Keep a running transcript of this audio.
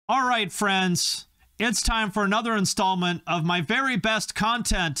All right, friends, it's time for another installment of my very best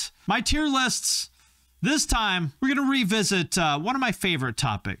content, my tier lists. This time, we're going to revisit one of my favorite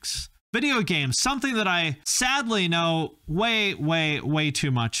topics, video games, something that I sadly know way too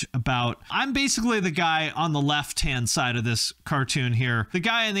much about. I'm basically the guy on the left-hand side of this cartoon here. The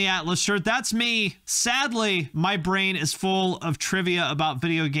guy in the Atlas shirt, that's me. Sadly, my brain is full of trivia about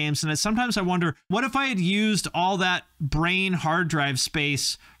video games, and sometimes I wonder, what if I had used all that brain hard drive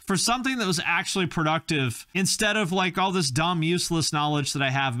space for something that was actually productive instead of like all this dumb, useless knowledge that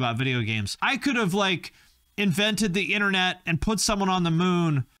I have about video games? I could have like invented the internet and put someone on the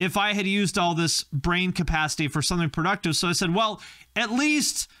moon if I had used all this brain capacity for something productive. So I said, well, at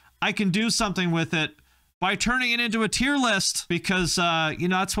least I can do something with it by turning it into a tier list because, you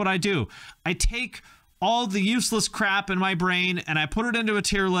know, that's what I do. I take all the useless crap in my brain and I put it into a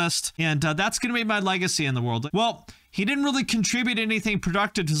tier list, and that's going to be my legacy in the world. Well, he didn't really contribute anything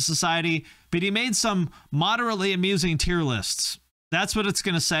productive to society, but he made some moderately amusing tier lists. That's what it's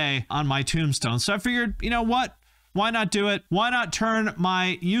going to say on my tombstone. So I figured, you know what? Why not do it? Why not turn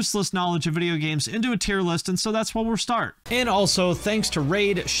my useless knowledge of video games into a tier list? And so that's where we'll start. And also, thanks to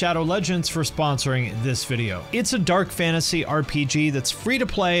Raid Shadow Legends for sponsoring this video. It's a dark fantasy RPG that's free to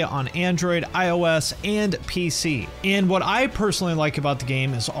play on Android, iOS, and PC. And what I personally like about the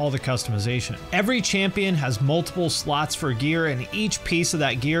game is all the customization. Every champion has multiple slots for gear, and each piece of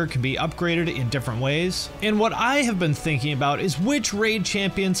that gear can be upgraded in different ways. And what I have been thinking about is which Raid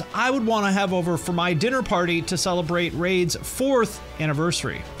champions I would want to have over for my dinner party to celebrate Raid's 4th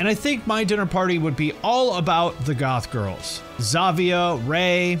anniversary. And I think my dinner party would be all about the goth girls. Zavia,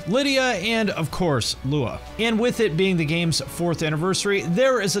 Ray, Lydia, and of course, Lua. And with it being the game's 4th anniversary,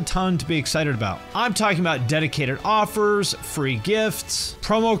 there is a ton to be excited about. I'm talking about dedicated offers, free gifts,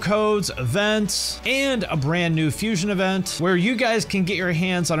 promo codes, events, and a brand new fusion event where you guys can get your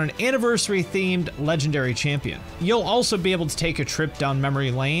hands on an anniversary-themed legendary champion. You'll also be able to take a trip down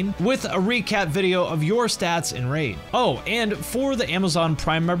memory lane with a recap video of your stats in Raid. Oh, and for the Amazon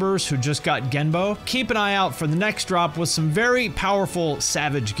Prime members who just got Genbo, keep an eye out for the next drop with some very powerful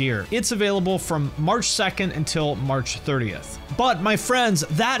Savage gear. It's available from March 2nd until March 30th. But my friends,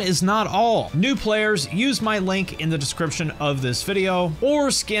 that is not all. New players, use my link in the description of this video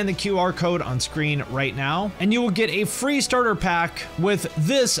or scan the QR code on screen right now, and you will get a free starter pack with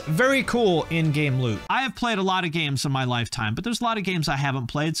this very cool in-game loot. I have played a lot of games in my lifetime, but there's a lot of games I haven't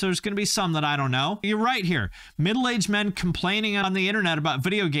played, so there's going to be some that I don't know. You're right here. Middle-aged men complaining on the internet about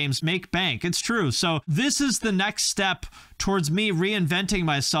video games make bank. It's true. So this is the next step towards me reinventing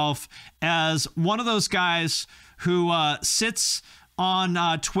myself as one of those guys who sits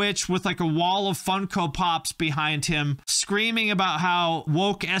on Twitch with like a wall of Funko Pops behind him, screaming about how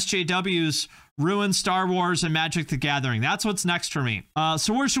woke SJWs ruin Star Wars and Magic the Gathering. That's what's next for me.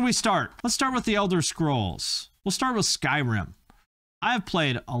 So where should we start? Let's start with the Elder Scrolls. We'll start with Skyrim. I have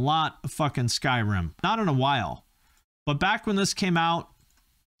played a lot of fucking Skyrim. Not in a while. But back when this came out,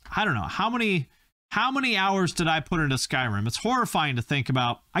 I don't know, how many hours did I put into Skyrim? It's horrifying to think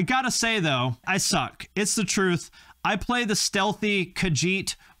about. I gotta say though, I suck. It's the truth. I play the stealthy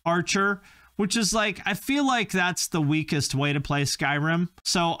Khajiit archer, which is like, I feel like that's the weakest way to play Skyrim.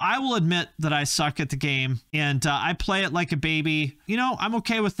 So I will admit that I suck at the game, and I play it like a baby. You know, I'm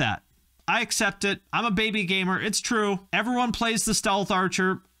okay with that. I accept it. I'm a baby gamer. It's true. Everyone plays the stealth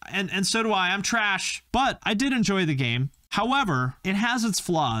archer, and so do I. I'm trash, but I did enjoy the game. However, it has its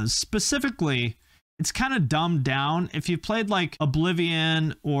flaws. Specifically, it's kind of dumbed down. If you played like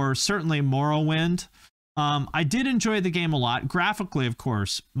Oblivion or certainly Morrowind, I did enjoy the game a lot. Graphically, of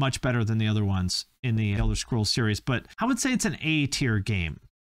course, much better than the other ones in the Elder Scrolls series, but I would say it's an A tier game.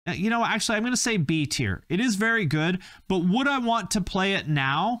 You know, actually, I'm going to say B tier. It is very good, but would I want to play it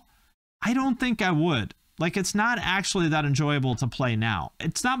now? I don't think I would. Like, it's not actually that enjoyable to play now.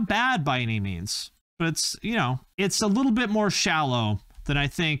 It's not bad by any means, but it's, you know, it's a little bit more shallow than I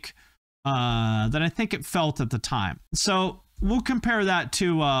think it felt at the time. So we'll compare that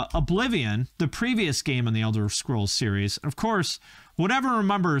to Oblivion, the previous game in the Elder Scrolls series. Of course, whatever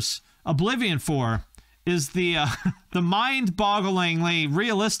remembers Oblivion for is the the mind-bogglingly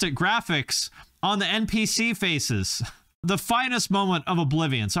realistic graphics on the NPC faces. The finest moment of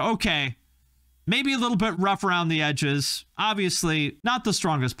Oblivion. So, okay, maybe a little bit rough around the edges. Obviously, not the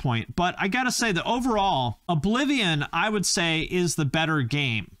strongest point, but I gotta say that overall, Oblivion, I would say, is the better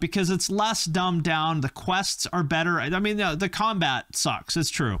game because it's less dumbed down. The quests are better. I mean, the combat sucks. It's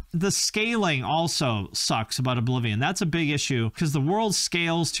true. The scaling also sucks about Oblivion. That's a big issue because the world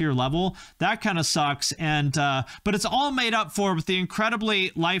scales to your level. That kind of sucks. And but it's all made up for with the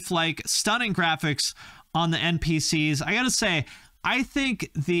incredibly lifelike, stunning graphics on the NPCs. I gotta say, I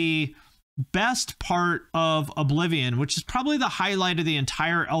think the best part of Oblivion, which is probably the highlight of the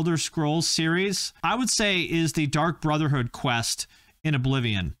entire Elder Scrolls series, I would say is the Dark Brotherhood quest in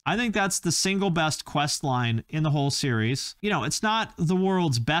Oblivion. I think that's the single best quest line in the whole series. You know, it's not the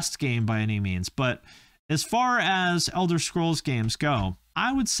world's best game by any means, but as far as Elder Scrolls games go,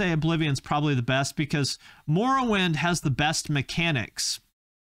 I would say Oblivion's probably the best because Morrowind has the best mechanics,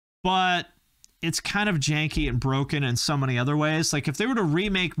 but it's kind of janky and broken in so many other ways. Like if they were to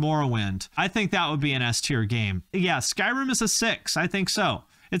remake Morrowind, I think that would be an S tier game. Yeah, Skyrim is a 6. I think so.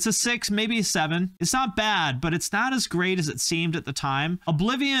 It's a 6, maybe a 7. It's not bad, but it's not as great as it seemed at the time.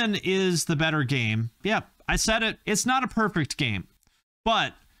 Oblivion is the better game. Yep, I said it. It's not a perfect game,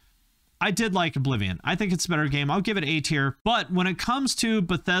 but I did like Oblivion. I think it's a better game. I'll give it A tier. But when it comes to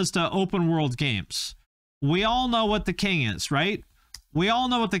Bethesda open world games, we all know what the king is, right? We all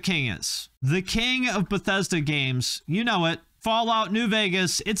know what the king is. The king of Bethesda games, you know it. Fallout New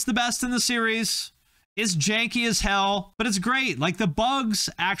Vegas. It's the best in the series. It's janky as hell, but it's great. Like the bugs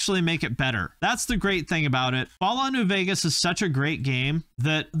actually make it better. That's the great thing about it. Fallout New Vegas is such a great game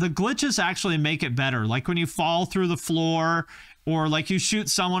that the glitches actually make it better. Like when you fall through the floor, or like you shoot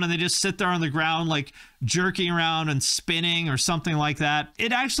someone and they just sit there on the ground, like jerking around and spinning or something like that.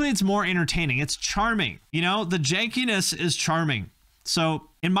 It's more entertaining. It's charming. You know, the jankiness is charming. So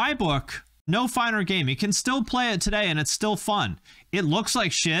in my book, no finer game. You can still play it today and it's still fun. It looks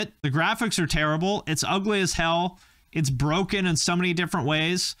like shit. The graphics are terrible. It's ugly as hell. It's broken in so many different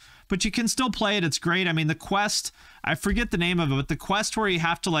ways, but you can still play it. It's great. I mean, the quest, I forget the name of it, but the quest where you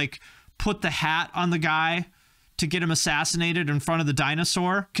have to like put the hat on the guy to get him assassinated in front of the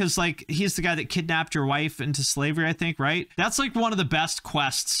dinosaur, because like he's the guy that kidnapped your wife into slavery, I think, right? That's like one of the best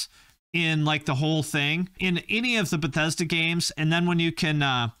quests in like the whole thing in any of the Bethesda games. And then when you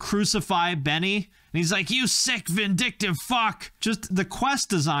can crucify Benny and he's like, you sick vindictive fuck. Just the quest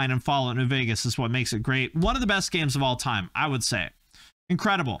design in Fallout New Vegas is what makes it great. One of the best games of all time, I would say.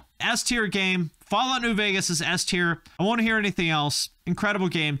 Incredible. S tier game. Fallout New Vegas is S tier. I won't hear anything else. Incredible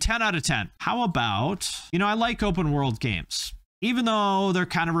game. 10 out of 10. How about, you know, I like open world games. Even though they're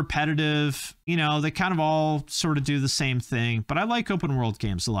kind of repetitive, you know, they kind of all sort of do the same thing, but I like open world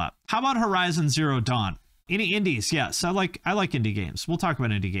games a lot. How about Horizon Zero Dawn? Any indies? Yes, I like indie games. We'll talk about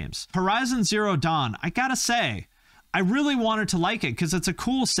indie games. Horizon Zero Dawn, I gotta say, I really wanted to like it because it's a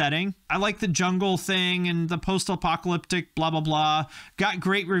cool setting. I like the jungle thing and the post-apocalyptic blah, blah, blah. Got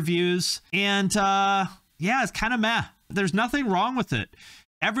great reviews. And yeah, it's kind of meh. There's nothing wrong with it.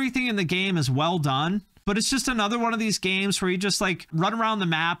 Everything in the game is well done. But it's just another one of these games where you just like run around the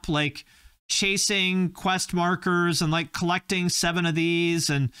map, like chasing quest markers and like collecting 7 of these.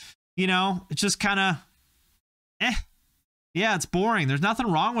 And, you know, it's just kind of, yeah, it's boring. There's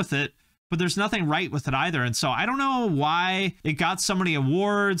nothing wrong with it, but there's nothing right with it either. And so I don't know why it got so many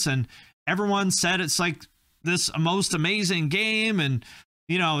awards and everyone said it's like this most amazing game. And,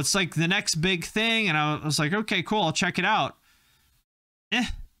 you know, it's like the next big thing. And I was like, okay, cool. I'll check it out.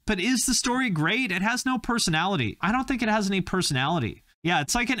 But is the story great? It has no personality. I don't think it has any personality. Yeah,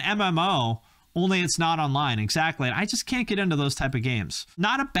 it's like an MMO, only it's not online. Exactly. I just can't get into those type of games.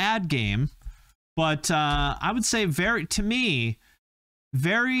 Not a bad game, but I would say to me,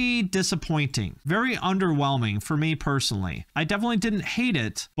 very disappointing, very underwhelming for me personally. I definitely didn't hate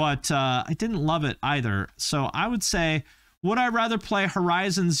it, but I didn't love it either. So I would say, would I rather play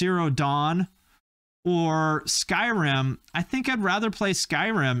Horizon Zero Dawn or Skyrim? I think I'd rather play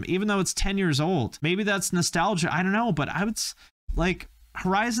Skyrim, even though it's 10 years old. Maybe that's nostalgia. I don't know, but I would like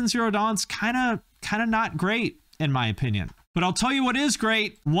Horizon Zero Dawn's kind of not great in my opinion. But I'll tell you what is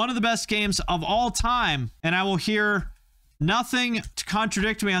great. One of the best games of all time, and I will hear nothing to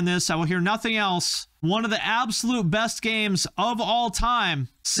contradict me on this. I will hear nothing else. One of the absolute best games of all time,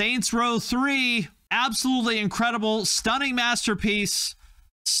 Saints Row 3. Absolutely incredible, stunning masterpiece.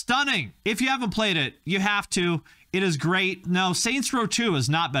 Stunning. If you haven't played it, you have to. It is great. No, Saints Row 2 is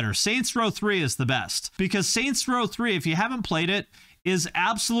not better. Saints Row 3 is the best. Because Saints Row 3, if you haven't played it, is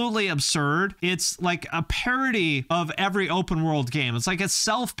absolutely absurd. It's like a parody of every open world game. It's like a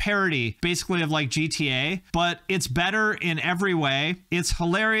self-parody, basically, of like GTA, but it's better in every way. It's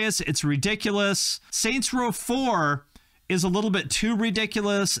hilarious. It's ridiculous. Saints Row 4 is a little bit too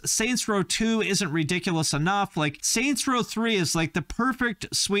ridiculous. Saints Row 2 isn't ridiculous enough. Like Saints Row 3 is like the perfect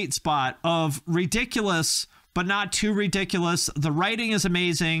sweet spot of ridiculous, but not too ridiculous. The writing is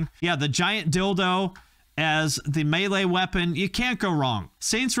amazing. Yeah, the giant dildo as the melee weapon. You can't go wrong.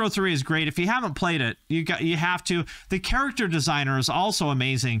 Saints Row 3 is great. If you haven't played it, you have to. The character designer is also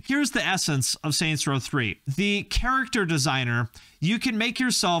amazing. Here's the essence of Saints Row 3. The character designer, you can make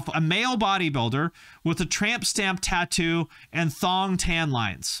yourself a male bodybuilder with a tramp stamp tattoo and thong tan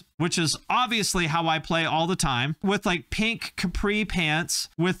lines, which is obviously how I play all the time, with like pink capri pants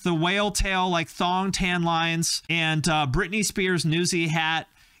with the whale tail like thong tan lines and Britney Spears newsy hat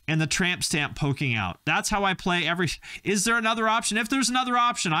and the tramp stamp poking out. That's how I play every... Is there another option? If there's another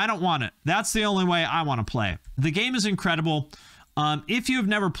option, I don't want it. That's the only way I want to play. The game is incredible. If you've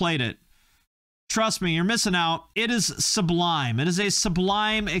never played it, trust me, you're missing out. It is sublime. It is a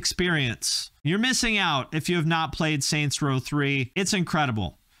sublime experience. You're missing out if you have not played Saints Row 3. It's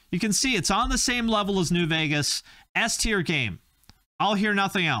incredible. You can see it's on the same level as New Vegas. S-tier game. I'll hear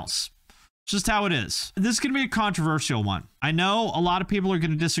nothing else. Just how it is. This is going to be a controversial one. I know a lot of people are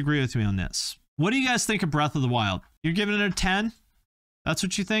going to disagree with me on this. What do you guys think of Breath of the Wild? You're giving it a 10? That's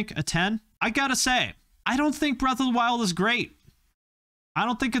what you think? A 10? I gotta say, I don't think Breath of the Wild is great. I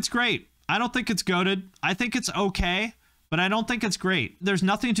don't think it's great. I don't think it's goated. I think it's okay, but I don't think it's great. There's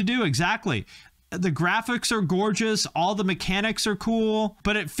nothing to do, exactly. The graphics are gorgeous. All the mechanics are cool,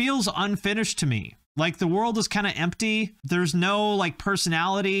 but it feels unfinished to me. Like the world is kind of empty. There's no like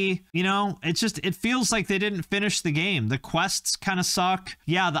personality, you know, it feels like they didn't finish the game. The quests kind of suck.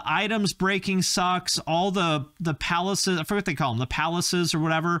 Yeah, the items breaking sucks. All the palaces, I forget what they call them, the palaces or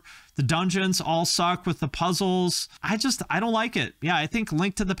whatever. The dungeons all suck with the puzzles. I don't like it. Yeah, I think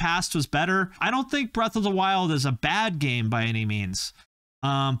Link to the Past was better. I don't think Breath of the Wild is a bad game by any means.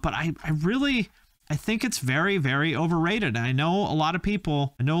 But I think it's very, very overrated. And I know a lot of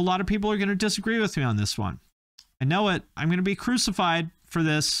people are going to disagree with me on this one. I know it. I'm going to be crucified for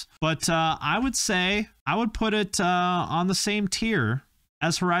this, but I would say I would put it on the same tier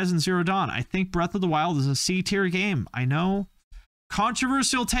as Horizon Zero Dawn. I think Breath of the Wild is a C tier game. I know.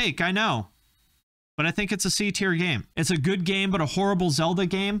 Controversial take, I know. But I think it's a C tier game. It's a good game, but a horrible Zelda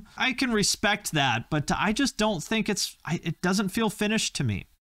game. I can respect that, but I just don't think it doesn't feel finished to me.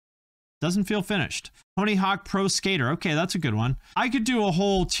 Doesn't feel finished. Tony Hawk Pro Skater. Okay, that's a good one. I could do a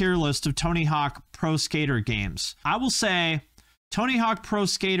whole tier list of Tony Hawk Pro Skater games. I will say Tony Hawk Pro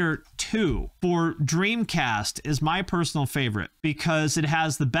Skater 2 for Dreamcast is my personal favorite because it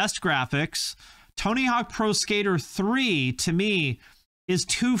has the best graphics. Tony Hawk Pro Skater 3 to me is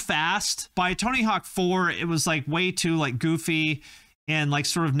too fast. By Tony Hawk 4, it was like way too like goofy and like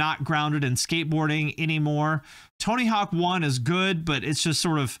sort of not grounded in skateboarding anymore. Tony Hawk 1 is good, but it's just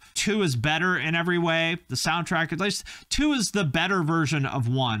sort of 2 is better in every way. The soundtrack, at least 2 is the better version of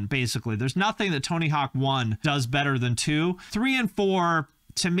 1, basically. There's nothing that Tony Hawk 1 does better than 2. 3 and 4,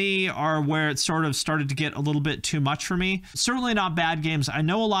 to me, are where it sort of started to get a little bit too much for me. Certainly not bad games. I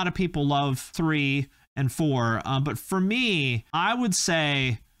know a lot of people love 3 and 4, but for me, I would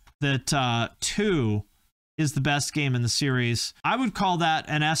say that 2 is the best game in the series. I would call that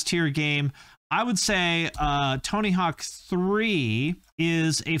an S tier game. I would say Tony Hawk 3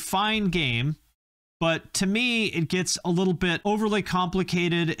 is a fine game, but to me, it gets a little bit overly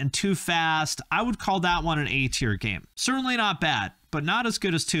complicated and too fast. I would call that one an A tier game. Certainly not bad, but not as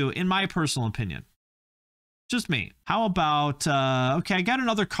good as 2, in my personal opinion. Just me. How about, okay, I got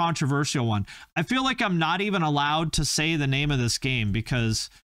another controversial one. I feel like I'm not even allowed to say the name of this game because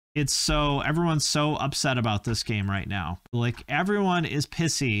everyone's so upset about this game right now. Like, everyone is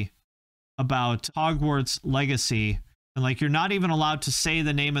pissy about Hogwarts Legacy, and like, you're not even allowed to say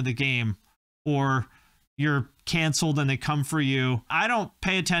the name of the game, or you're canceled and they come for you. I don't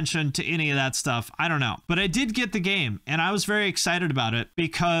pay attention to any of that stuff. I don't know. But I did get the game, and I was very excited about it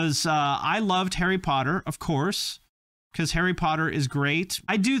because I loved Harry Potter, of course, because Harry Potter is great.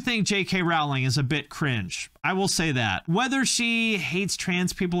 I do think J.K. Rowling is a bit cringe. I will say that. Whether she hates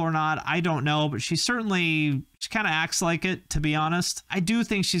trans people or not, I don't know, but she kind of acts like it, to be honest. I do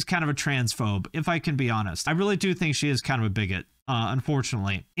think she's kind of a transphobe, if I can be honest. I really do think she is kind of a bigot,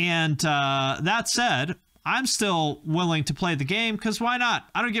 unfortunately. And that said, I'm still willing to play the game because why not?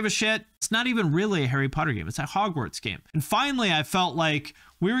 I don't give a shit. It's not even really a Harry Potter game. It's a Hogwarts game. And finally, I felt like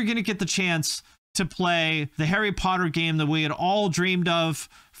we were going to get the chance to play the Harry Potter game that we had all dreamed of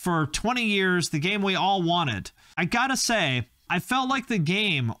for 20 years, the game we all wanted. I gotta say, I felt like the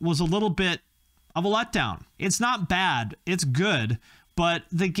game was a little bit of a letdown. It's not bad, it's good, but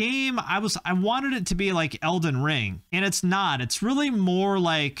the game, I wanted it to be like Elden Ring, and it's not. It's really more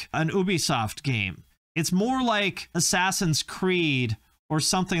like an Ubisoft game. It's more like Assassin's Creed or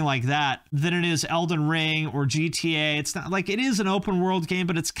something like that than it is Elden Ring or GTA. It's not like, it is an open world game,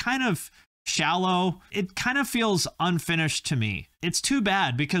 but it's kind of shallow. It kind of feels unfinished to me. It's too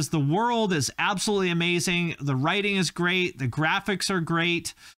bad because the world is absolutely amazing. The writing is great. The graphics are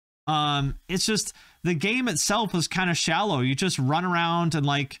great. It's just the game itself is kind of shallow. You just run around and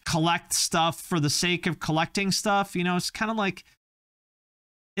like collect stuff for the sake of collecting stuff. You know, it's kind of like,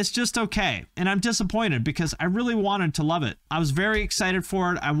 it's just okay. And I'm disappointed because I really wanted to love it. I was very excited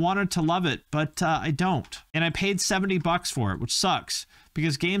for it. I wanted to love it, but I don't. And I paid $70 for it, which sucks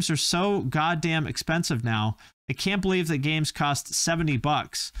because games are so goddamn expensive now. I can't believe that games cost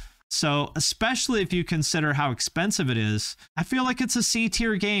 $70. So especially if you consider how expensive it is, I feel like it's a C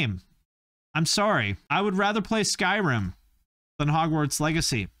tier game. I'm sorry. I would rather play Skyrim than Hogwarts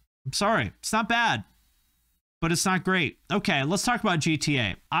Legacy. I'm sorry. It's not bad, but it's not great. Okay, let's talk about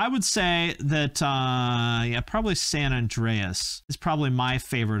GTA. I would say that, yeah, probably San Andreas is probably my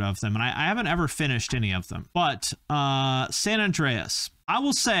favorite of them. And I haven't ever finished any of them. But San Andreas, I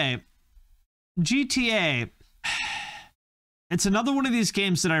will say GTA, it's another one of these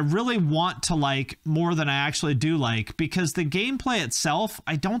games that I really want to like more than I actually do like because the gameplay itself,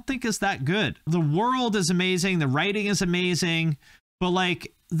 I don't think is that good. The world is amazing. The writing is amazing. But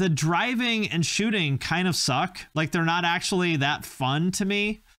like the driving and shooting kind of suck. Like they're not actually that fun to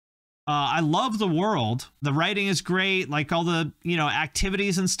me. I love the world. The writing is great. Like all the, you know,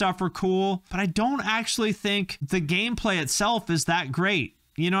 activities and stuff are cool. But I don't actually think the gameplay itself is that great.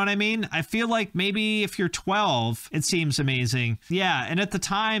 You know what I mean? I feel like maybe if you're 12, it seems amazing. Yeah, and at the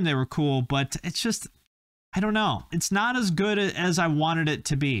time they were cool, but it's just, I don't know. It's not as good as I wanted it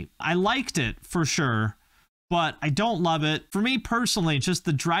to be. I liked it for sure, but I don't love it. For me personally, just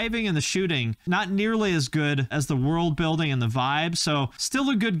the driving and the shooting, not nearly as good as the world building and the vibe. So still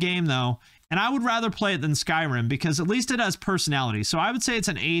a good game though. And I would rather play it than Skyrim because at least it has personality. So I would say it's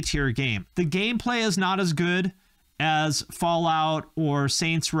an A tier game. The gameplay is not as good as Fallout or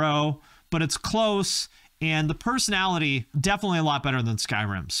Saints Row, but it's close, and the personality definitely a lot better than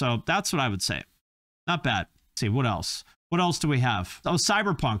Skyrim. So that's what I would say. Not bad. Let's see, what else? What else do we have? Oh,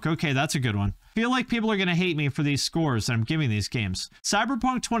 Cyberpunk. Okay, that's a good one. I feel like people are going to hate me for these scores that I'm giving these games.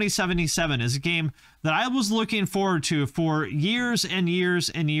 Cyberpunk 2077 is a game that I was looking forward to for years and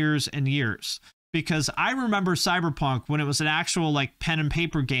years and years and years. Because I remember Cyberpunk when it was an actual like pen and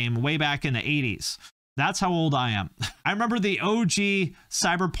paper game way back in the 80s. That's how old I am. I remember the OG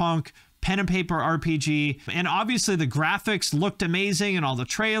Cyberpunk pen and paper RPG, and obviously the graphics looked amazing and all the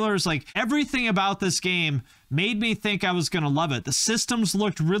trailers, like everything about this game made me think I was going to love it. The systems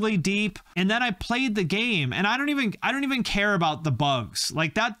looked really deep, and then I played the game and I don't even care about the bugs.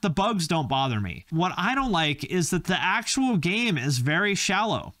 Like that, the bugs don't bother me. What I don't like is that the actual game is very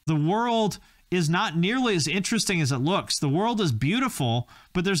shallow. The world is not nearly as interesting as it looks. The world is beautiful,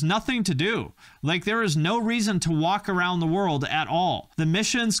 but there's nothing to do. Like there is no reason to walk around the world at all. The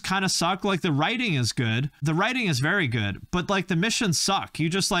missions kind of suck. Like the writing is good. The writing is very good, but like the missions suck. You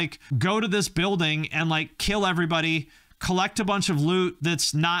just like go to this building and like kill everybody, collect a bunch of loot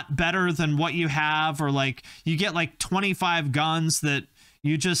that's not better than what you have, or like you get like 25 guns that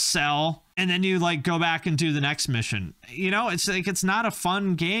you just sell, and then you like go back and do the next mission. You know, it's like, it's not a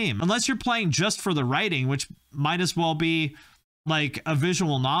fun game unless you're playing just for the writing, which might as well be like a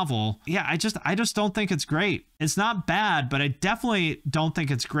visual novel. Yeah, I just don't think it's great. It's not bad, but I definitely don't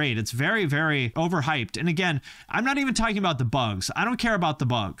think it's great. It's very, very overhyped. And again, I'm not even talking about the bugs. I don't care about the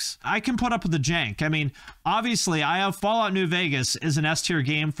bugs. I can put up with the jank. I mean, obviously I have Fallout New Vegas is an S tier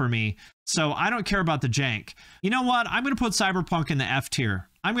game for me, so I don't care about the jank. You know what? I'm going to put Cyberpunk in the F tier.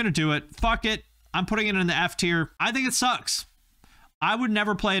 I'm going to do it. Fuck it. I'm putting it in the F tier. I think it sucks. I would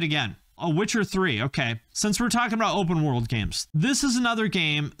never play it again. Oh, Witcher 3. Okay. Since we're talking about open world games, this is another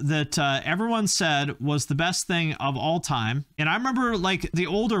game that everyone said was the best thing of all time. And I remember like the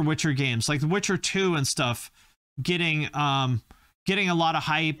older Witcher games, like the Witcher 2 and stuff, getting a lot of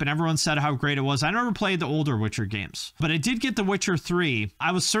hype, and everyone said how great it was. I never played the older Witcher games, but I did get the Witcher 3.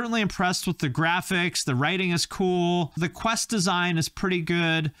 I was certainly impressed with the graphics. The writing is cool. The quest design is pretty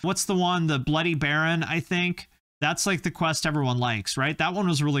good. What's the one? The Bloody Baron, I think. That's like the quest everyone likes, right? That one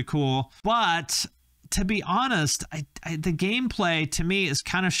was really cool. But to be honest, the gameplay to me is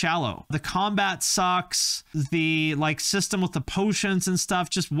kind of shallow. The combat sucks. The like system with the potions and stuff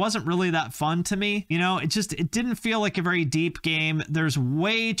just wasn't really that fun to me. You know, it didn't feel like a very deep game. There's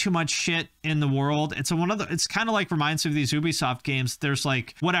way too much shit in the world. It's kind of like reminds me of these Ubisoft games. There's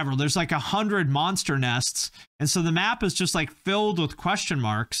like whatever, there's like 100 monster nests. And so the map is just like filled with question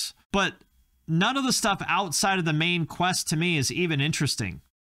marks, but none of the stuff outside of the main quest to me is even interesting.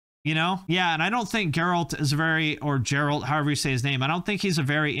 You know? Yeah, and I don't think Geralt is or Geralt, however you say his name, I don't think he's a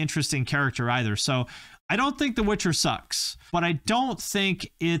very interesting character either. So I don't think The Witcher sucks, but I don't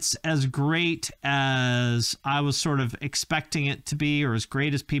think it's as great as I was sort of expecting it to be, or as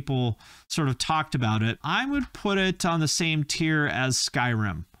great as people sort of talked about it. I would put it on the same tier as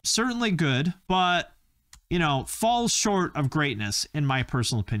Skyrim. Certainly good, but, you know, falls short of greatness in my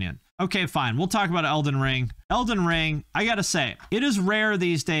personal opinion. Okay, fine. We'll talk about Elden Ring. Elden Ring, I gotta say, it is rare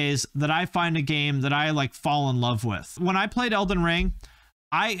these days that I find a game that I like fall in love with. When I played Elden Ring,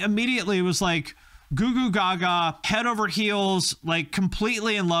 I immediately was like goo goo gaga, head over heels, like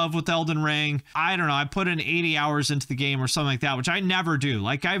completely in love with Elden Ring. I don't know, I put in 80 hours into the game or something like that, which I never do.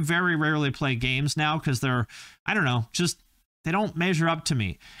 Like, I very rarely play games now because they're, I don't know, just, they don't measure up to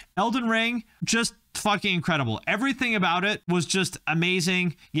me. Elden Ring, just fucking incredible. Everything about it was just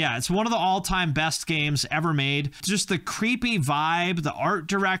amazing. Yeah, it's one of the all-time best games ever made. Just the creepy vibe, the art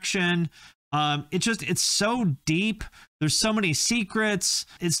direction. It's so deep. There's so many secrets.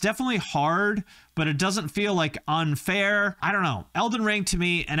 It's definitely hard, but it doesn't feel like unfair. I don't know. Elden Ring, to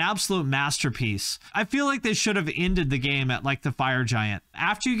me, an absolute masterpiece. I feel like they should have ended the game at like the Fire Giant.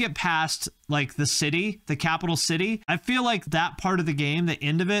 After you get past like the city, the capital city, I feel like that part of the game, the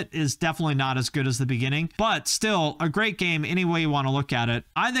end of it, is definitely not as good as the beginning, but still a great game any way you want to look at it.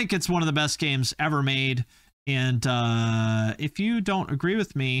 I think it's one of the best games ever made. And if you don't agree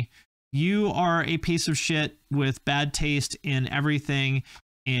with me, you are a piece of shit with bad taste in everything,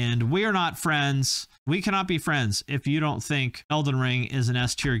 and we are not friends. We cannot be friends if you don't think Elden Ring is an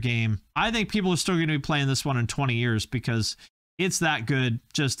S-tier game. I think people are still going to be playing this one in 20 years because it's that good.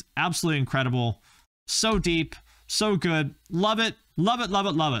 Just absolutely incredible. So deep, so good. Love it. Love it, love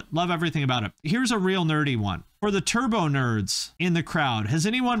it, love it. Love everything about it. Here's a real nerdy one. For the turbo nerds in the crowd, has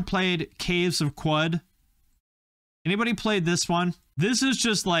anyone played Caves of Quud? Anybody played this one? This is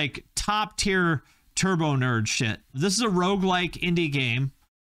just like top tier turbo nerd shit. This is a roguelike indie game,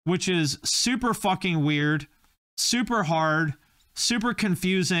 which is super fucking weird, super hard, super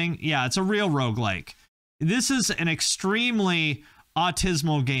confusing. Yeah, it's a real roguelike. This is an extremely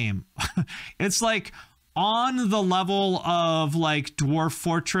autismal game. It's like on the level of like Dwarf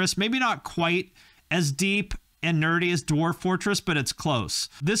Fortress, maybe not quite as deep and nerdy as Dwarf Fortress, but it's close.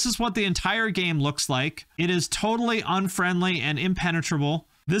 This is what the entire game looks like. It is totally unfriendly and impenetrable.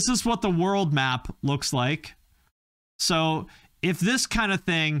 This is what the world map looks like. So if this kind of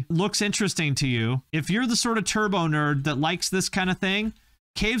thing looks interesting to you, if you're the sort of turbo nerd that likes this kind of thing,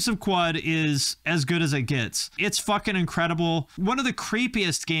 Caves of Quud is as good as it gets. It's fucking incredible. One of the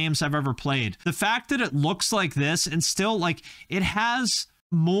creepiest games I've ever played. The fact that it looks like this and still like it has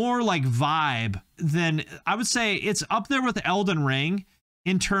more like vibe than, I would say it's up there with Elden Ring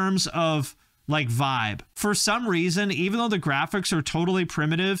in terms of like vibe. For some reason, even though the graphics are totally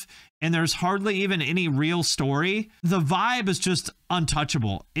primitive and there's hardly even any real story, the vibe is just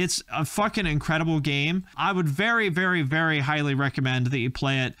untouchable. It's a fucking incredible game. I would very, very, very highly recommend that you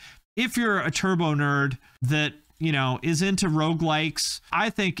play it. If you're a turbo nerd that, you know, is into roguelikes, I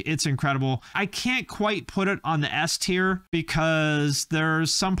think it's incredible. I can't quite put it on the S tier because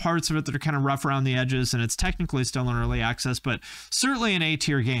there's some parts of it that are kind of rough around the edges and it's technically still in early access, but certainly an A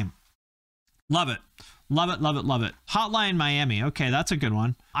tier game. Love it. Love it, love it, love it. Hotline Miami. Okay, that's a good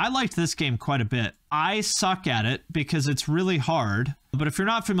one. I liked this game quite a bit. I suck at it because it's really hard. But if you're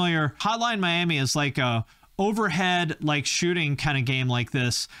not familiar, Hotline Miami is like a overhead like shooting kind of game like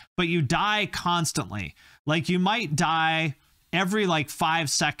this, but you die constantly. Like you might die every like 5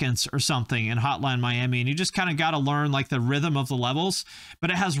 seconds or something in Hotline Miami, and you just kind of got to learn like the rhythm of the levels. But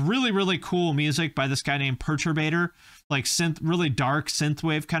it has really, really cool music by this guy named Perturbator, like synth, really dark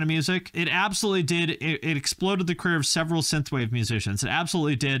synthwave kind of music. It absolutely did. It exploded the career of several synthwave musicians. It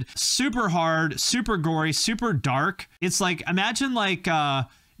absolutely did. Super hard, super gory, super dark. It's like, imagine like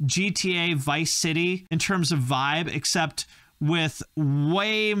GTA Vice City in terms of vibe, except with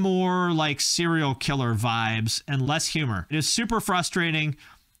way more like serial killer vibes and less humor. It is super frustrating,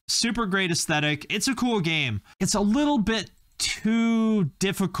 super great aesthetic. It's a cool game. It's a little bit too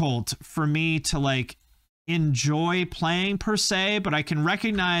difficult for me to like enjoy playing per se, but I can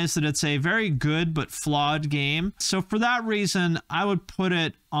recognize that it's a very good but flawed game. So for that reason, I would put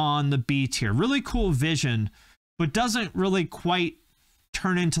it on the B tier. Really cool vision, but doesn't really quite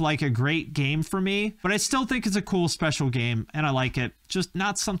turn into like a great game for me, but I still think it's a cool special game and I like it. Just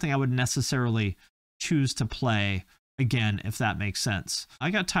not something I would necessarily choose to play again, if that makes sense. I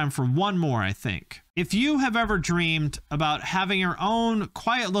got time for one more, I think. If you have ever dreamed about having your own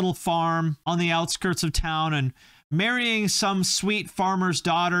quiet little farm on the outskirts of town and marrying some sweet farmer's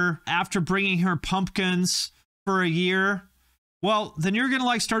daughter after bringing her pumpkins for a year, well, then you're going to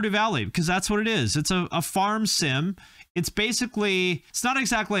like Stardew Valley because that's what it is. It's a farm sim. It's basically, it's not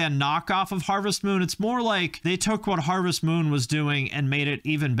exactly a knockoff of Harvest Moon. It's more like they took what Harvest Moon was doing and made it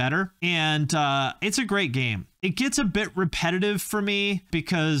even better. And it's a great game. It gets a bit repetitive for me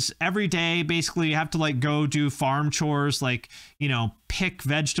because every day basically you have to like go do farm chores, like, you know, pick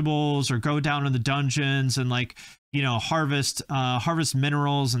vegetables or go down in the dungeons and like, you know, harvest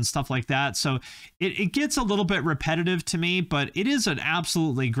minerals and stuff like that. So it gets a little bit repetitive to me, but it is an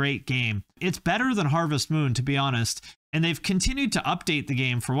absolutely great game. It's better than Harvest Moon, to be honest. And they've continued to update the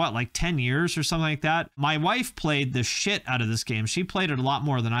game for what, like 10 years or something like that. My wife played the shit out of this game. She played it a lot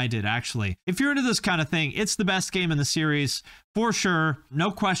more than I did, actually. If you're into this kind of thing, it's the best game in the series for sure.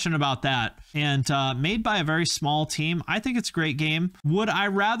 No question about that. And made by a very small team. I think it's a great game. Would I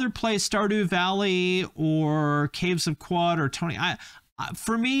rather play Stardew Valley or Caves of Quad or Tony?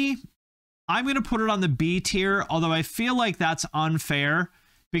 For me, I'm going to put it on the B tier, although I feel like that's unfair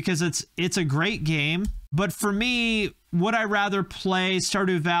because it's a great game. But for me, would I rather play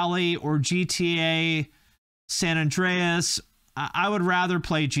Stardew Valley or GTA San Andreas? I would rather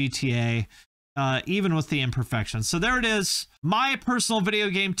play GTA, even with the imperfections. So there it is. My personal video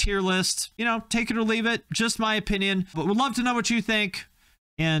game tier list. You know, take it or leave it. Just my opinion. But would love to know what you think.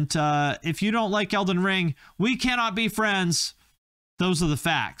 And if you don't like Elden Ring, we cannot be friends. Those are the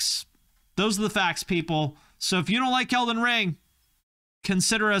facts. Those are the facts, people. So if you don't like Elden Ring,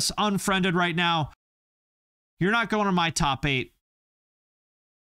 consider us unfriended right now. You're not going to my top 8.